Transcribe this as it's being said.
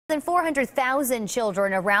More than 400,000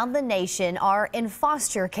 children around the nation are in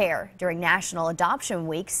foster care. During National Adoption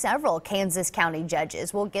Week, several Kansas County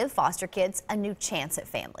judges will give foster kids a new chance at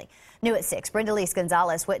family. New at 6, Brenda Lise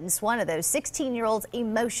Gonzalez witnessed one of those 16-year-olds'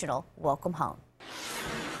 emotional welcome home.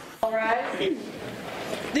 All right.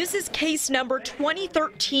 This is case number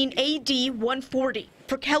 2013 AD 140.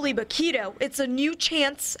 For Kelly Baquito, it's a new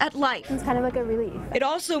chance at life. It's kind of like a relief. It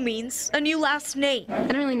also means a new last name. I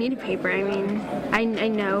don't really need a paper. I mean, I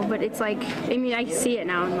know, but it's like, I see it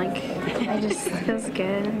now and like, it just feels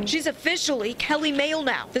good. She's officially Kelly Mail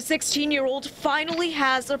now. The 16-year-old finally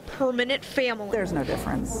has a permanent family. There's no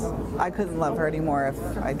difference. I couldn't love her anymore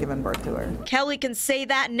if I'd given birth to her. Kelly can say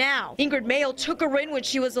that now. Ingrid Mail took her in when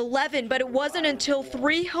she was 11, but it wasn't until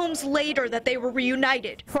 3 homes later that they were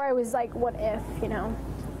reunited. Before I was like, what if, you know?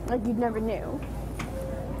 Like you never knew,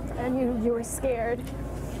 and you were scared,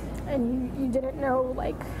 and you didn't know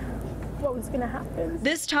like what was gonna happen.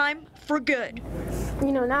 This time for good.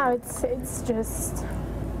 You know, now it's just,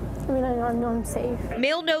 I know I'm safe.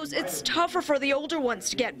 Mail knows it's tougher for the older ones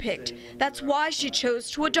to get picked. That's why she chose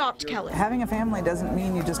to adopt Kelly. Having a family doesn't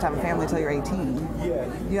mean you just have a family till you're 18.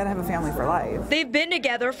 You gotta have a family for life. They've been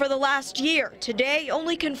together for the last year. Today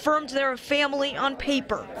only confirmed they're a family on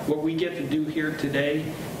paper. What we get to do here today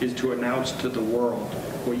is to announce to the world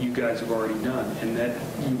what you guys have already done, and that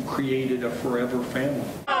you've created a forever family.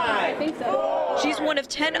 I think so. She's one of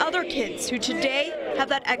 10 other kids who today have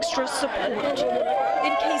that extra support.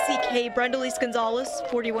 In KCK, Brenda Lise Gonzalez,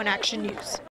 41 Action News.